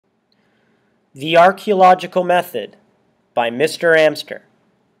The Archaeological Method by Mr. Amster.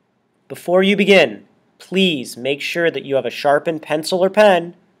 Before you begin, please make sure that you have a sharpened pencil or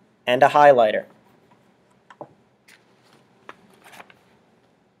pen and a highlighter.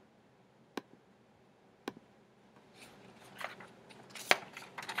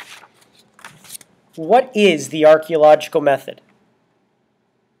 What is the archaeological method?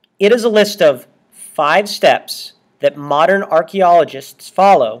 It is a list of 5 steps that modern archaeologists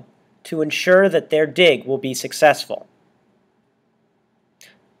follow to ensure that their dig will be successful.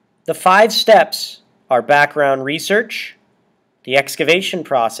 The 5 steps are background research, the excavation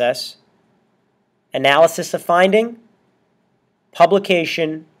process, analysis of finding,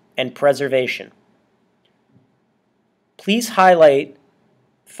 publication, and preservation. Please highlight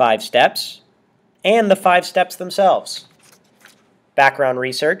 5 steps and the 5 steps themselves. Background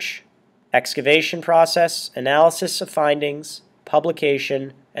research, excavation process, analysis of findings,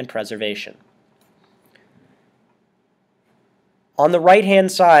 publication, and preservation. On the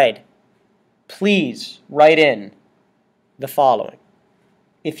right-hand side, please write in the following.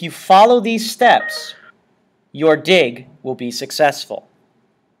 If you follow these steps, your dig will be successful.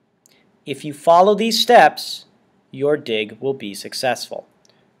 If you follow these steps, your dig will be successful.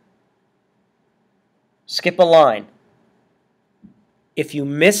 Skip a line. If you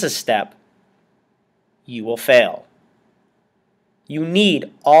miss a step, you will fail. You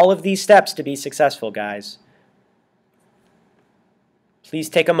need all of these steps to be successful, guys. Please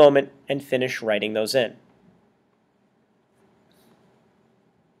take a moment and finish writing those in.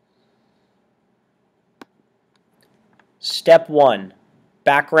 Step 1,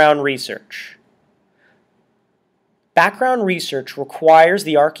 background research. Background research requires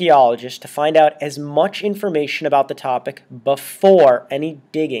the archaeologist to find out as much information about the topic before any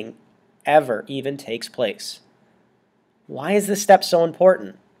digging ever even takes place. Why is this step so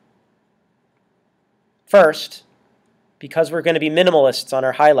important? First, because we're going to be minimalists on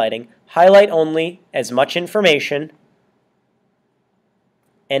our highlighting, highlight only as much information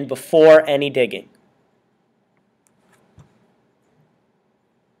and before any digging.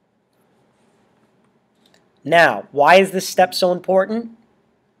 Now, why is this step so important?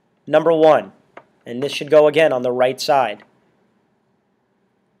 Number 1, and this should go again on the right side.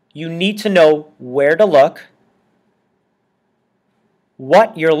 You need to know where to look,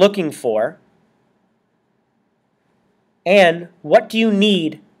 what you're looking for, and what do you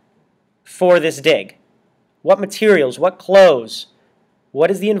need for this dig? What materials, what clothes,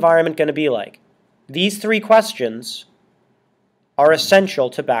 what is the environment going to be like? These 3 questions are essential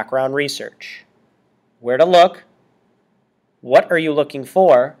to background research. Where to look, what are you looking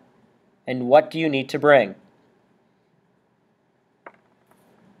for, and what do you need to bring?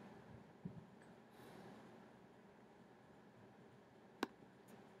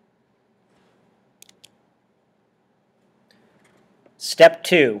 Step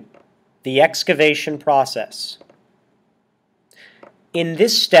 2, the excavation process. In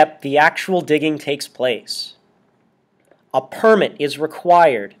this step, the actual digging takes place. A permit is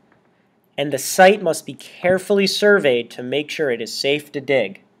required, and the site must be carefully surveyed to make sure it is safe to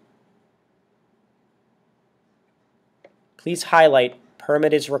dig. Please highlight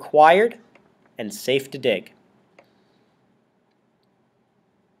permit is required and safe to dig.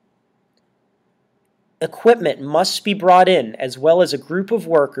 Equipment must be brought in, as well as a group of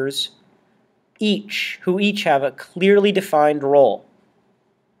workers, who each have a clearly defined role.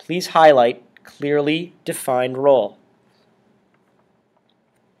 Please highlight clearly defined role.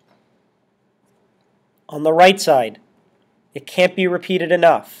 On the right side, it can't be repeated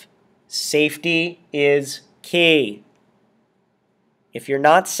enough. Safety is key. If you're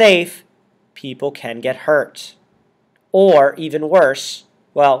not safe, people can get hurt. Or, even worse,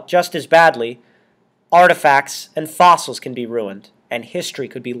 well, just as badly, artifacts and fossils can be ruined, and history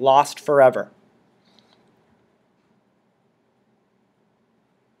could be lost forever.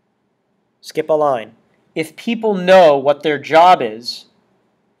 Skip a line. If people know what their job is,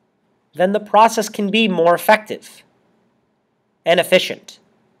 then the process can be more effective and efficient.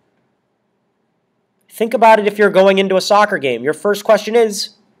 Think about it if you're going into a soccer game. Your first question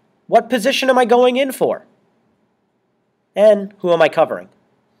is, what position am I going in for? And who am I covering?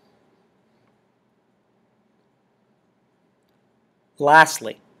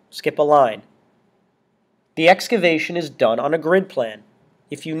 Lastly, skip a line. The excavation is done on a grid plan.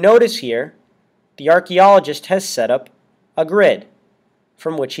 If you notice here, the archaeologist has set up a grid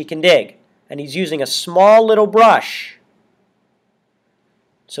from which he can dig, and he's using a small little brush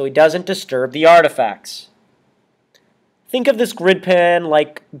so he doesn't disturb the artifacts. Think of this grid plan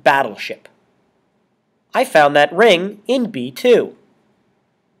like battleship. I found that ring in B2.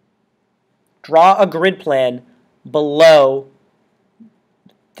 Draw a grid plan below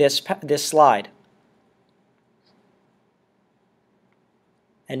this slide.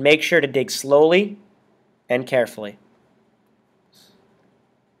 And make sure to dig slowly and carefully.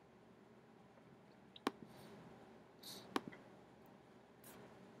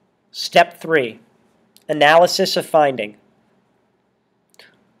 Step 3, analysis of finding.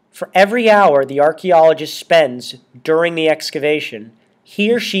 For every hour the archaeologist spends during the excavation,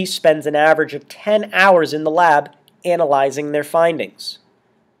 he or she spends an average of 10 hours in the lab analyzing their findings.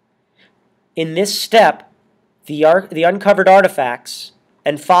 In this step, the uncovered artifacts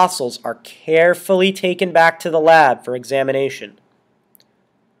and fossils are carefully taken back to the lab for examination.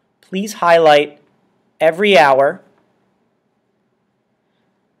 Please highlight every hour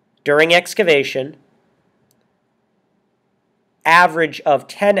during excavation, average of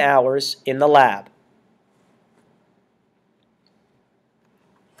 10 hours in the lab.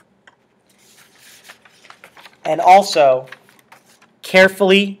 And also,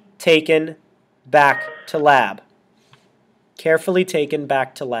 carefully taken back to lab. Carefully taken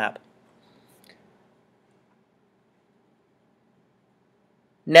back to lab.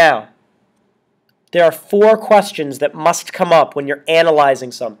 Now, there are 4 questions that must come up when you're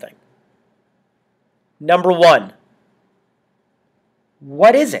analyzing something. Number 1,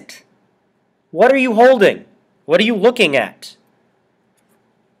 what is it? What are you holding? What are you looking at?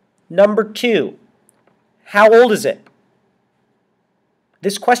 Number 2, how old is it?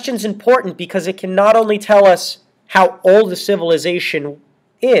 This question is important because it can not only tell us how old the civilization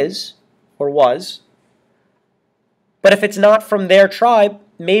is or was, but if it's not from their tribe,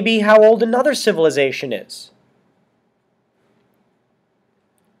 maybe how old another civilization is.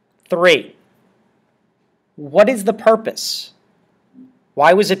 3, what is the purpose?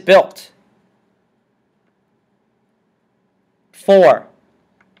 Why was it built? 4,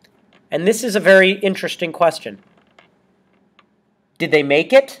 and this is a very interesting question. Did they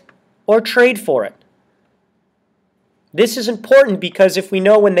make it or trade for it? This is important because if we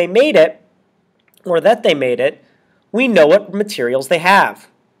know when they made it, or that they made it, we know what materials they have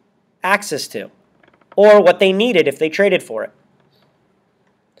access to, or what they needed if they traded for it.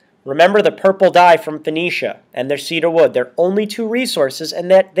 Remember the purple dye from Phoenicia and their cedar wood. They're only 2 resources, and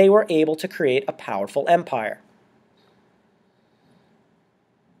that they were able to create a powerful empire.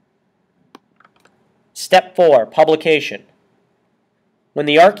 Step 4, publication. When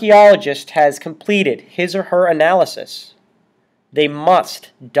the archaeologist has completed his or her analysis, they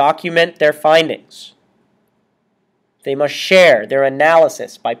must document their findings. They must share their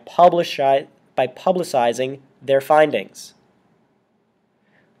analysis by publicizing their findings.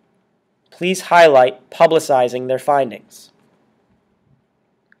 Please highlight publicizing their findings.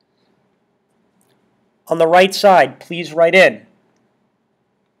 On the right side, please write in.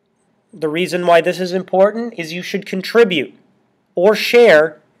 The reason why this is important is you should contribute or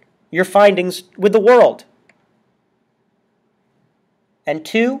share your findings with the world. And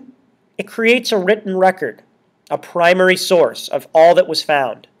 2, it creates a written record, a primary source of all that was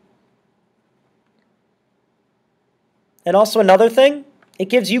found. And also another thing, it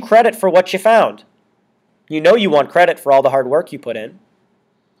gives you credit for what you found. You know you want credit for all the hard work you put in.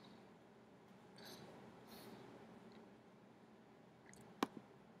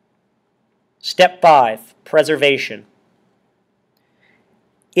 Step 5, preservation.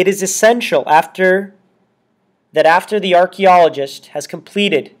 It is essential after the archaeologist has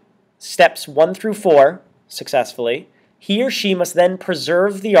completed steps 1 through 4 successfully, he or she must then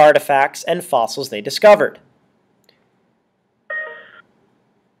preserve the artifacts and fossils they discovered.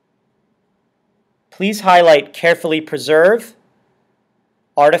 Please highlight carefully preserve,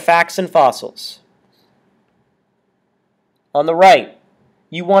 artifacts and fossils. On the right,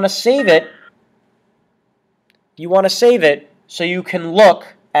 you want to save it. You want to save it so you can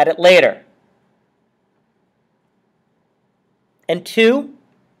look at it later. And 2,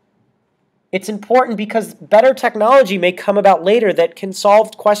 it's important because better technology may come about later that can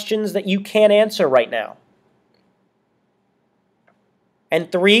solve questions that you can't answer right now.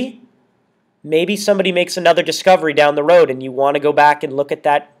 And 3, maybe somebody makes another discovery down the road and you want to go back and look at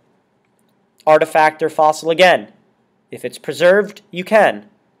that artifact or fossil again. If it's preserved, you can.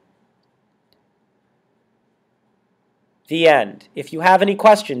 The end. If you have any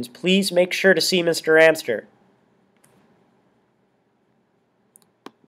questions, please make sure to see Mr. Amster.